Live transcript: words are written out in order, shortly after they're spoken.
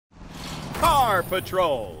Car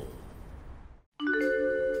Patrol.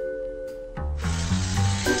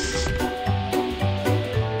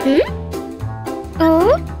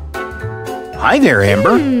 Oh? Hi there,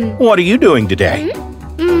 Amber. What are you doing today?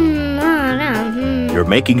 You're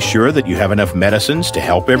making sure that you have enough medicines to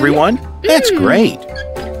help everyone? That's great.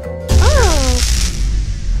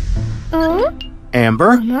 Oh?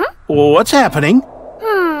 Amber, what's happening?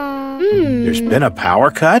 There's been a power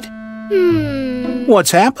cut? What's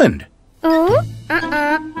happened? Oh?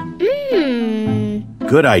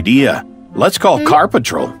 Good idea. Let's call Car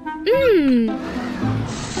Patrol.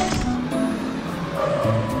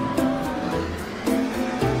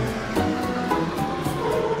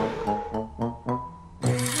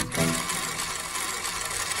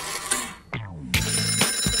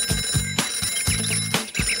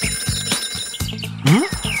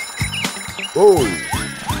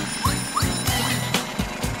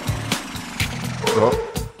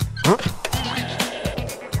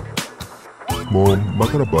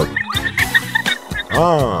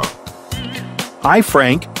 Hi,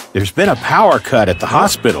 Frank. There's been a power cut at the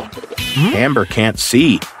hospital. Amber can't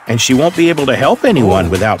see, and she won't be able to help anyone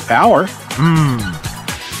without power.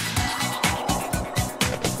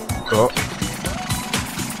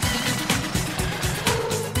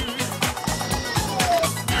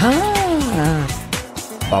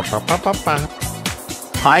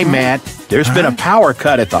 Hi, Matt. There's been a power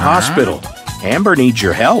cut at the hospital. Amber needs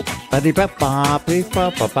your help.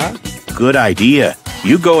 Good idea.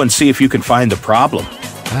 You go and see if you can find the problem.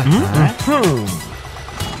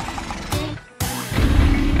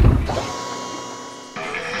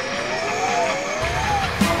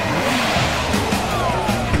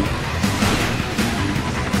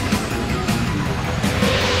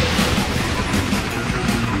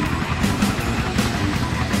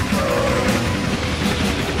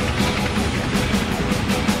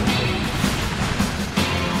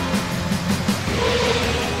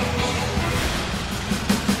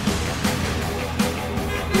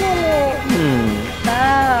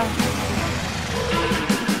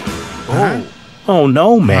 Oh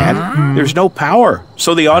no, Matt. There's no power,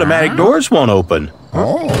 so the automatic doors won't open.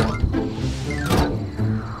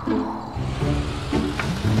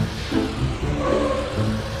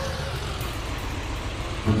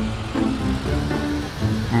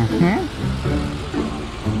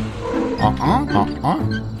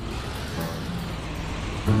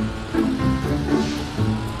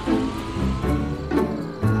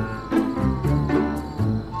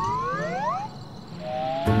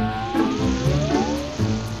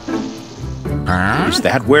 Is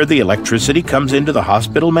that where the electricity comes into the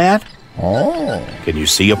hospital, Matt? Can you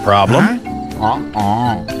see a problem?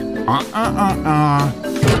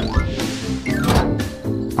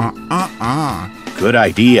 Good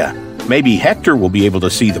idea. Maybe Hector will be able to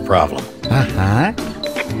see the problem.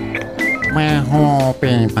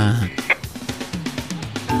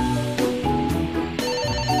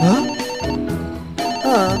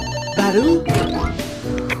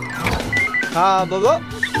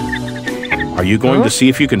 Are you going to see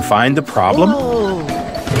if you can find the problem?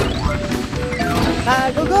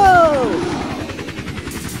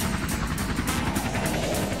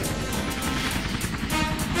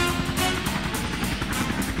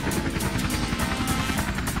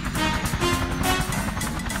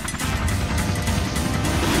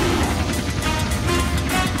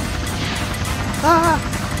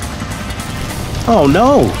 Oh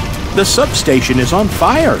no! The substation is on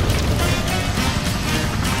fire!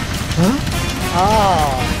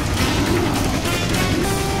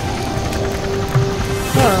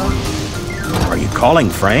 Are you calling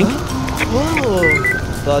Frank?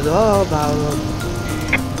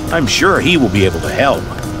 I'm sure he will be able to help.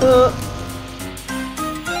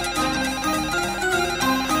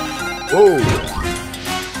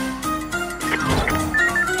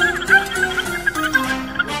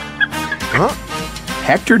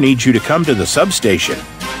 Hector needs you to come to the substation.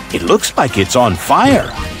 It looks like it's on fire.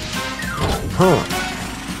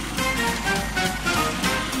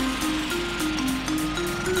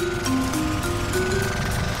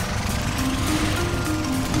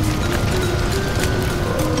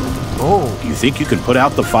 Do you think you can put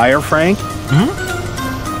out the fire, Frank?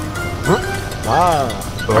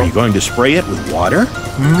 Are you going to spray it with water?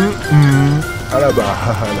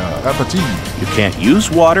 You can't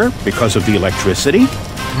use water because of the electricity?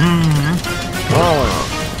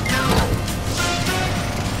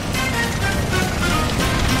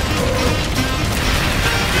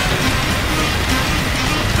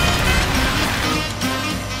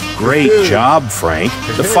 Great job, Frank.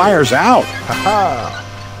 The fire's out.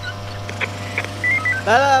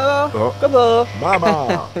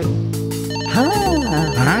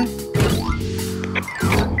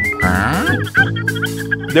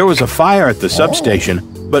 There was a fire at the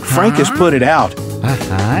substation, but Frank has put it out.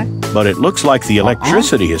 But it looks like the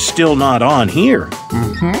electricity is still not on here.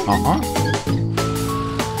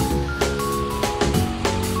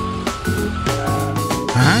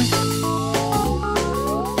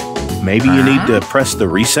 Maybe you need to press the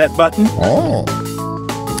reset button?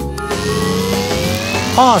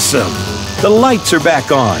 Awesome! The lights are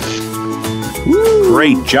back on.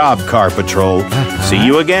 Great job, Car Patrol. See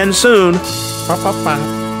you again soon.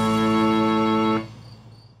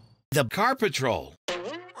 The Car Patrol.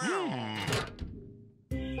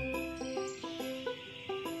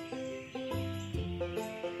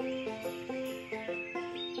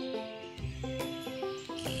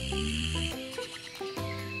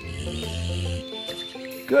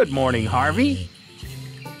 Good morning, Harvey.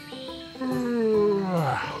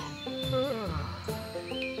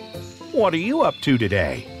 What are you up to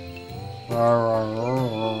today?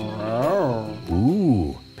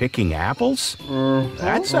 Ooh, picking apples?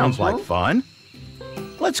 That sounds like fun.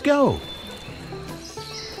 Let's go.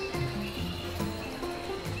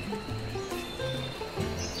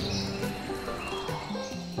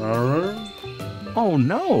 Oh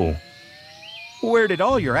no. Where did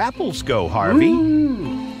all your apples go, Harvey?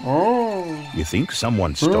 You think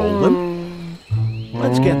someone stole them?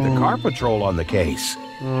 Let's get the Car Patrol on the case.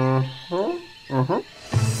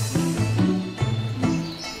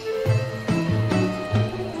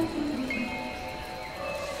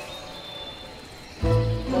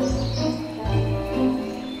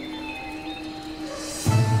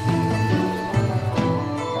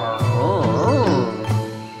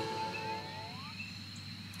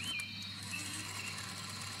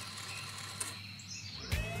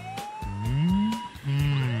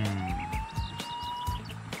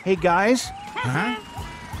 Hey guys.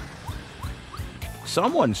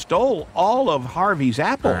 Someone stole all of Harvey's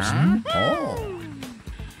apples.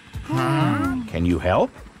 Can you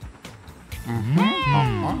help?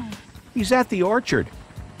 He's at the orchard.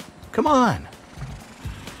 Come on.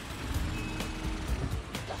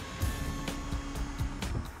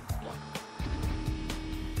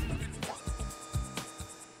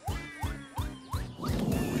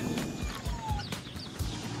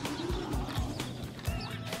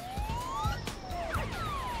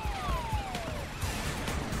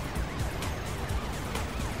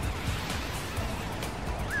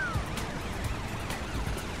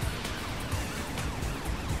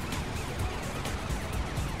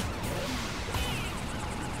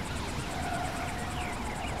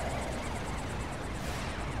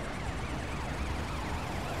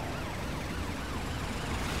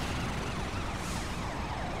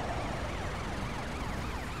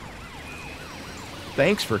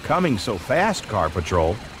 Thanks for coming so fast, Car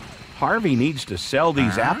Patrol. Harvey needs to sell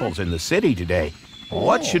these apples in the city today.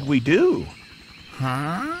 What should we do?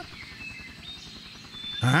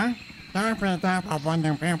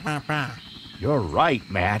 You're right,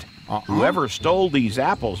 Matt. Whoever stole these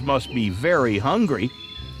apples must be very hungry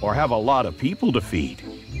or have a lot of people to feed.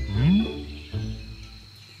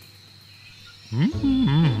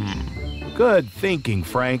 Good thinking,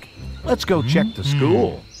 Frank. Let's go check the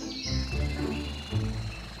school.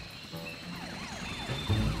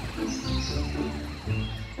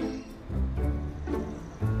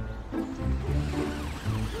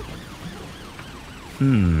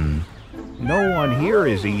 No one here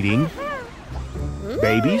is eating.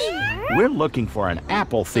 Babies, we're looking for an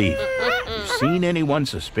apple thief. You seen anyone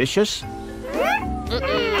suspicious?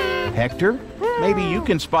 Hector, maybe you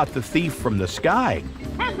can spot the thief from the sky.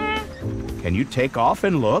 Can you take off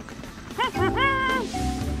and look?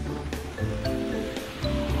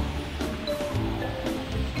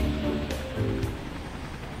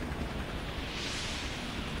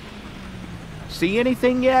 See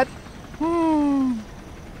anything yet?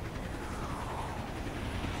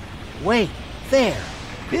 Wait, there.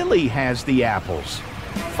 Billy has the apples.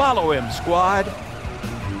 Follow him, squad.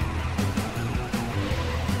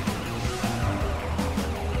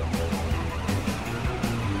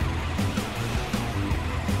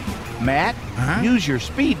 Matt, use your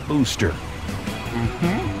speed booster.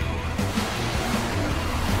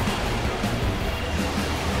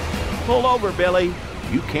 Pull over, Billy.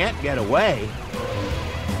 You can't get away.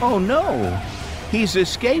 Oh no, he's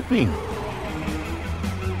escaping.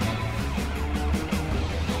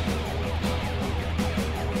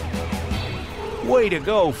 Way to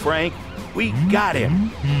go, Frank. We got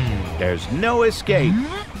him. There's no escape.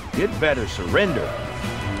 You'd better surrender.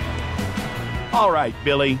 All right,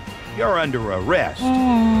 Billy. You're under arrest.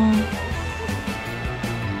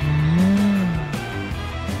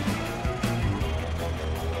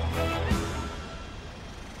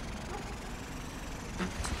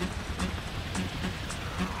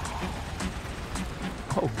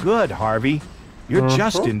 Good, Harvey. You're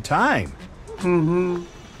just in time.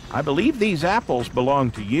 I believe these apples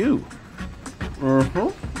belong to you.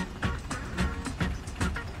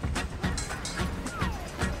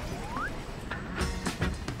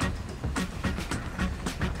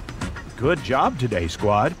 Good job today,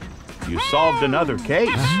 squad. You solved another case.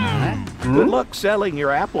 Good luck selling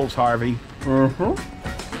your apples, Harvey.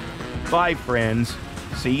 Bye, friends.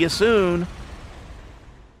 See you soon.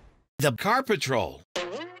 The Car Patrol.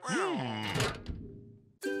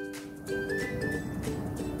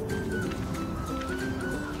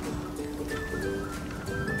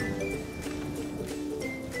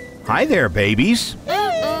 Hi there, babies.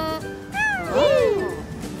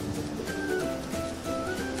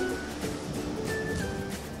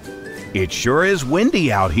 It sure is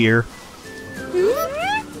windy out here.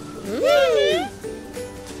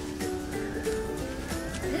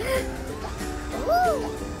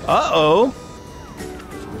 Uh-oh.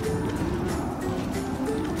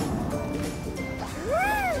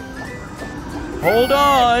 Hold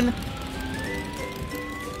on.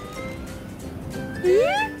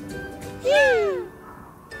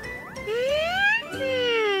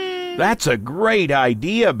 That's a great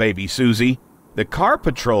idea, Baby Susie. The Car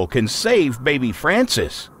Patrol can save Baby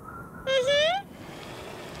Francis.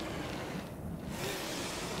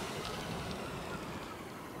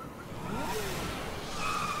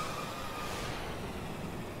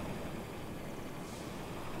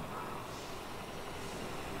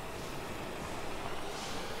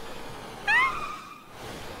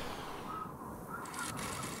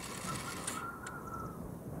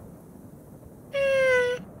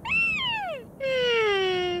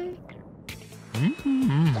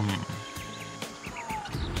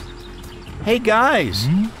 Hey, guys.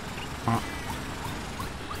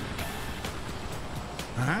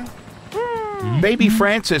 Baby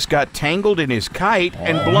Francis got tangled in his kite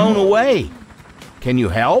and blown away. Can you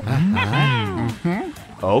help?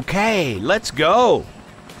 Okay, let's go.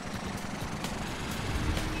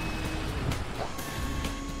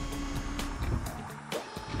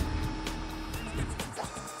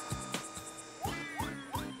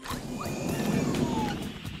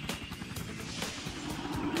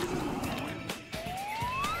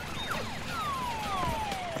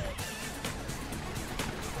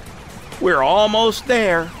 We're almost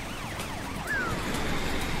there.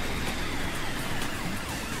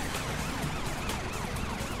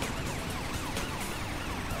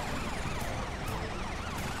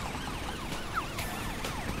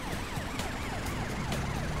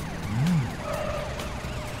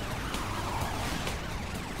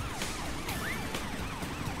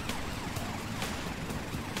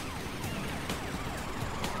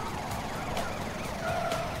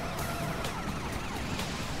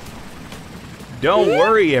 Don't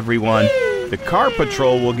worry, everyone. The Car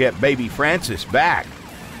Patrol will get Baby Francis back.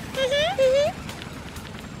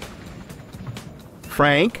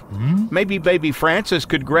 Frank, maybe Baby Francis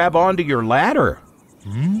could grab onto your ladder.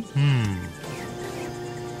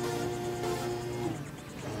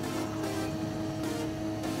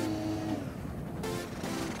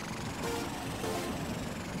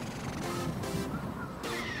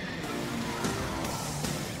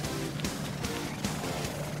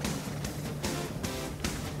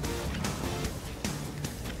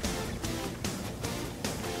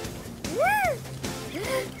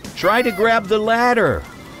 Try to grab the ladder.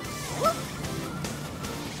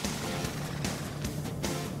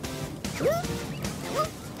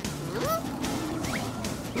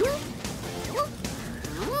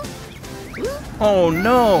 Oh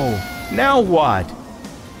no! Now what?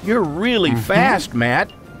 You're really fast,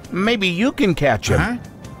 Matt. Maybe you can catch him.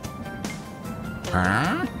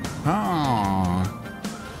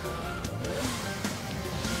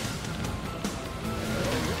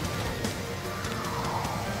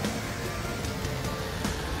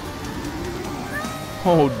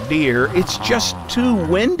 Oh dear, it's just too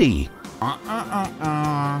windy.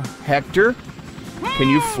 Hector, can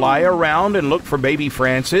you fly around and look for Baby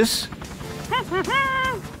Francis?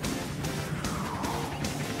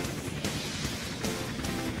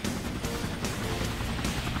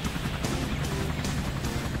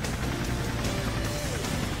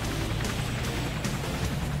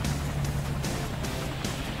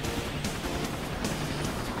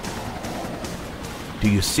 Do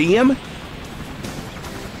you see him?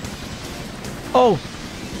 Oh,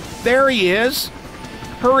 there he is.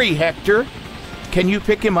 Hurry, Hector. Can you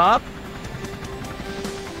pick him up?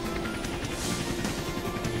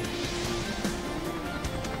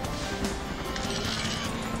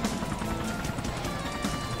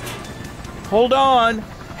 Hold on.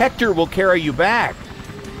 Hector will carry you back.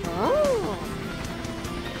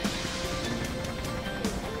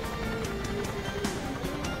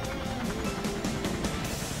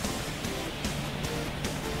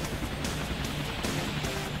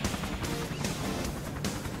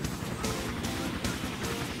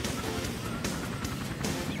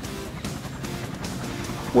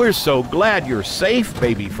 We're so glad you're safe,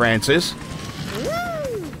 baby Francis.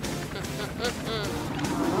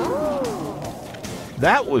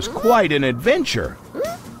 That was quite an adventure.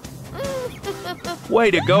 Way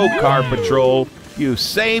to go, Car Patrol. You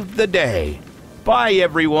saved the day. Bye,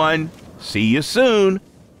 everyone. See you soon.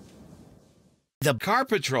 The Car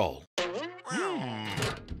Patrol.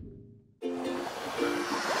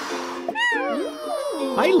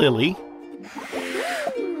 Hi, Lily.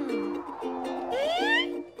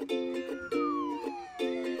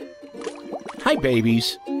 Hi,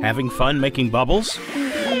 babies. Having fun making bubbles?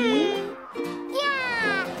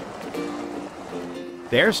 Yeah.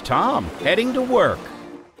 There's Tom, heading to work.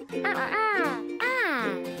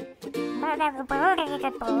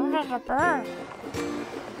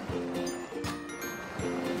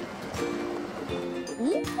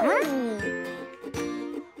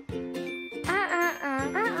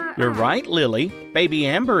 You're right, Lily. Baby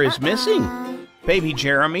Amber is missing. Baby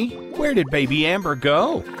Jeremy, where did Baby Amber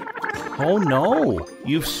go? Oh no,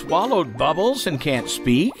 you've swallowed bubbles and can't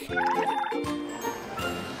speak?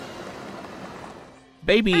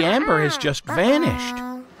 Baby Amber has just vanished.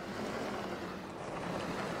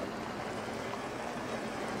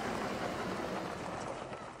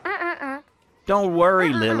 Don't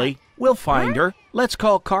worry, Lily. We'll find her. Let's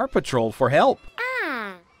call Car Patrol for help.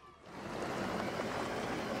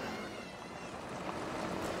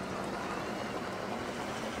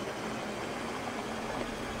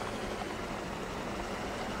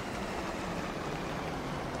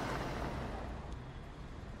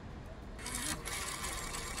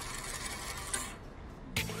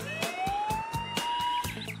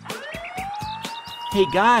 Hey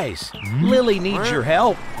guys, Lily needs your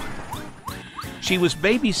help. She was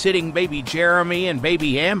babysitting baby Jeremy and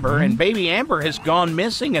baby Amber, and baby Amber has gone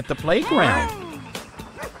missing at the playground.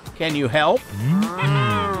 Can you help?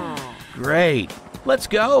 Great. Let's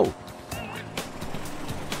go.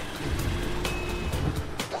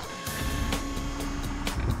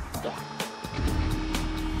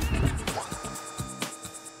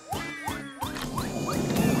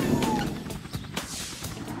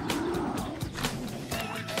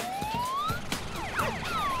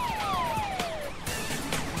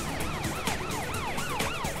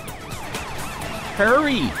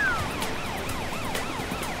 Hurry!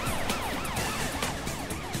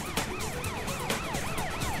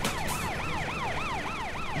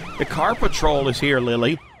 The Car Patrol is here,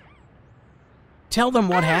 Lily. Tell them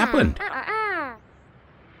what happened.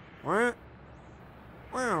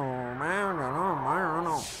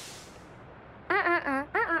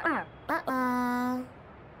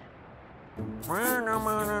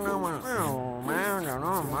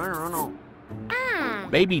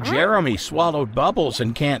 Baby Jeremy swallowed bubbles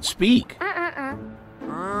and can't speak.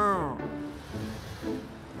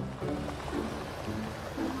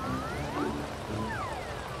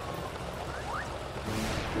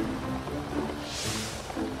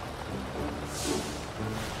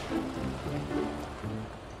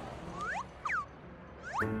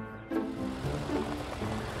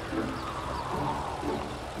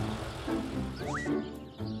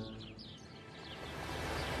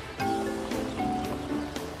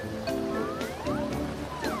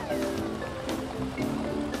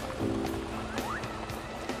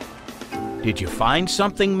 Did you find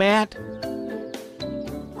something, Matt?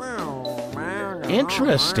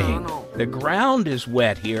 Interesting. The ground is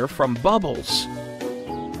wet here from bubbles.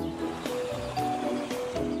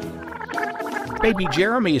 Baby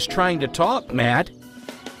Jeremy is trying to talk, Matt.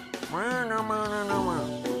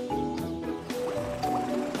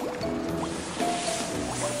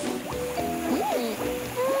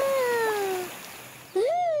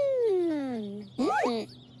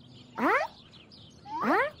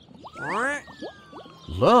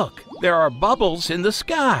 Look, there are bubbles in the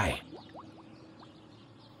sky.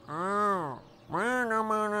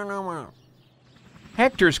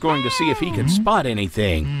 Hector's going to see if he can spot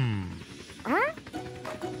anything.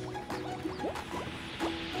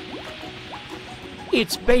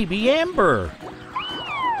 It's Baby Amber.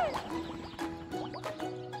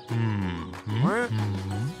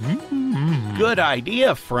 Good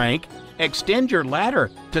idea, Frank. Extend your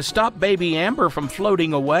ladder to stop Baby Amber from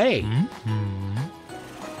floating away.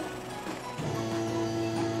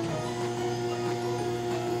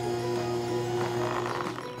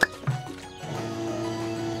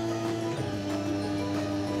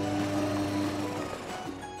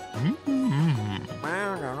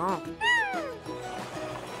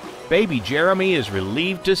 Baby Jeremy is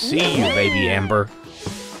relieved to see you, Baby Amber.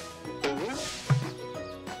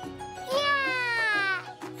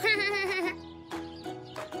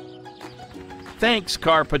 Thanks,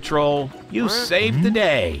 Car Patrol. You saved the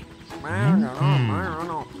day.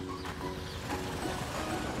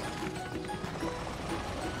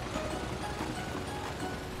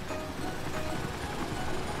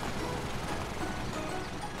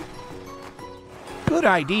 Good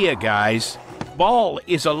idea, guys. Ball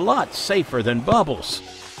is a lot safer than Bubbles.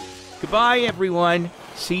 Goodbye, everyone.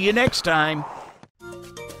 See you next time.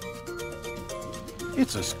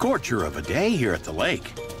 It's a scorcher of a day here at the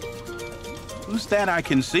lake. Who's that I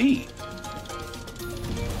can see?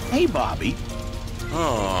 Hey, Bobby.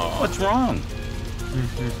 Oh. What's wrong?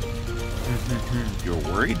 You're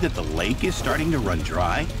worried that the lake is starting to run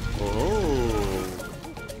dry? Oh.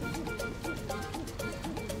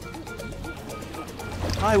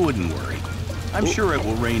 I wouldn't worry. I'm sure it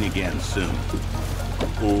will rain again soon.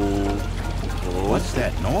 What's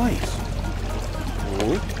that noise?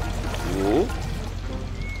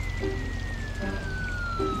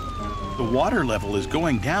 The water level is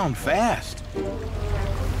going down fast.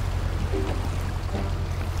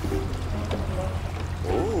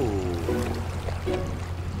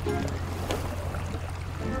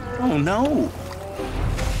 Oh no!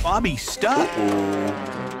 Bobby's stuck.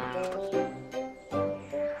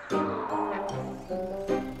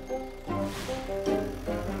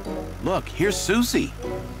 Look, here's Susie.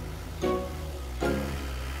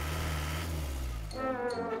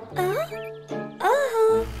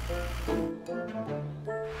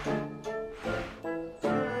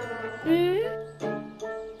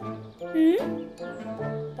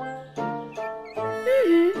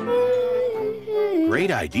 Great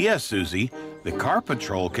idea, Susie. The Car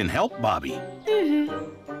Patrol can help Bobby.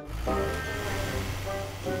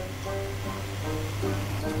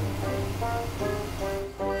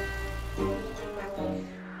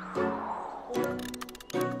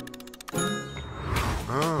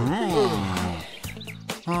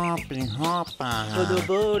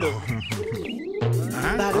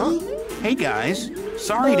 Hey guys,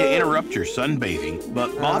 sorry to interrupt your sunbathing,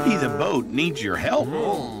 but Bobby the boat needs your help.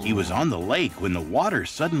 He was on the lake when the water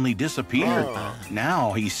suddenly disappeared.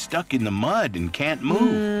 Now he's stuck in the mud and can't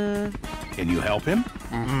move. Can you help him?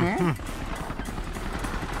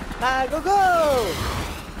 Go!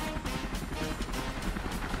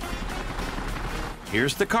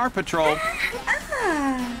 Here's the Car Patrol.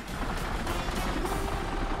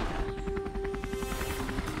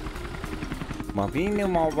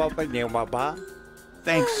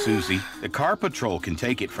 Thanks, Susie. The Car Patrol can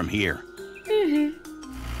take it from here.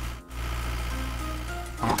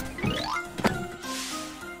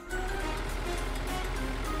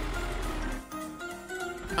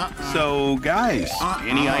 So, guys,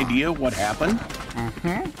 any idea what happened?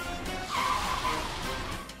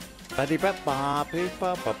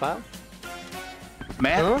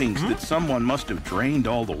 Matt thinks that someone must have drained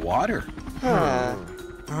all the water.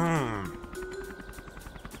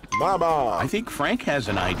 Baba. I think Frank has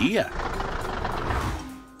an idea.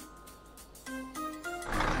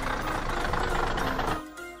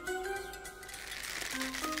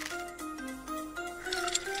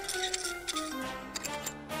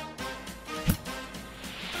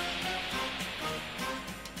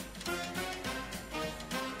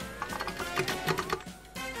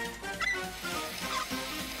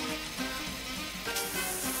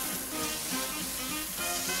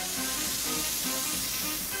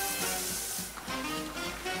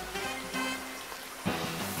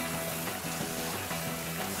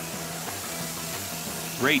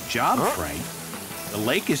 Great job, Frank. The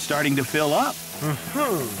lake is starting to fill up.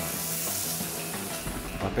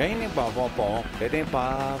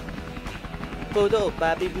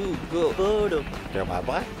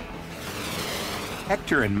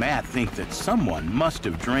 Hector and Matt think that someone must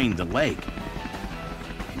have drained the lake.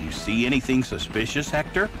 Can you see anything suspicious,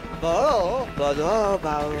 Hector?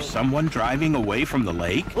 There's someone driving away from the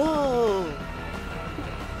lake?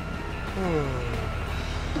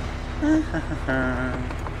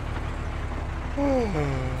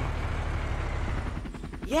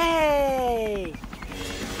 Yay!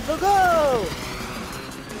 Go!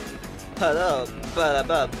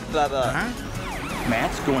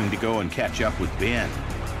 Matt's going to go and catch up with Ben.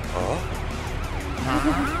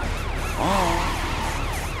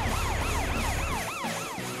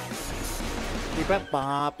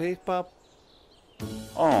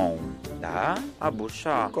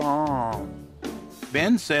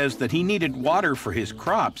 Ben says that he needed water for his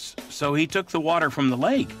crops, so he took the water from the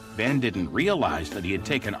lake. Ben didn't realize that he had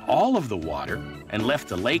taken all of the water and left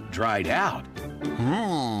the lake dried out.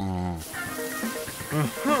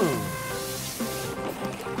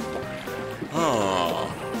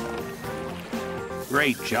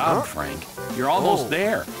 Great job, Frank. You're almost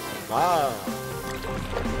there. Wow.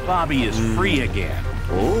 Bobby is free again.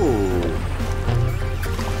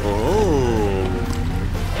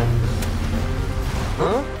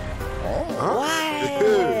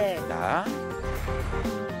 나?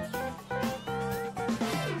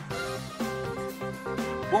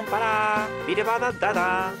 뽕빠라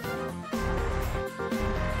비리바다다다.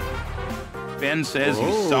 Ben says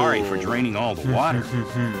he's sorry for draining all the water.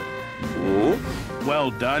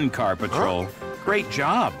 Well done, Car Patrol. Great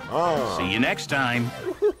job. See you next time.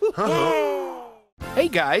 Hey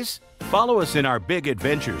guys, follow us in our big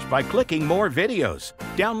adventures by clicking more videos.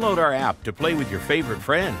 Download our app to play with your favorite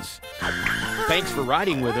friends. Thanks for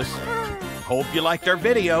riding with us. Hope you liked our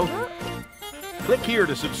video. Click here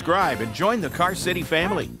to subscribe and join the Car City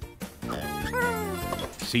family.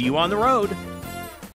 See you on the road.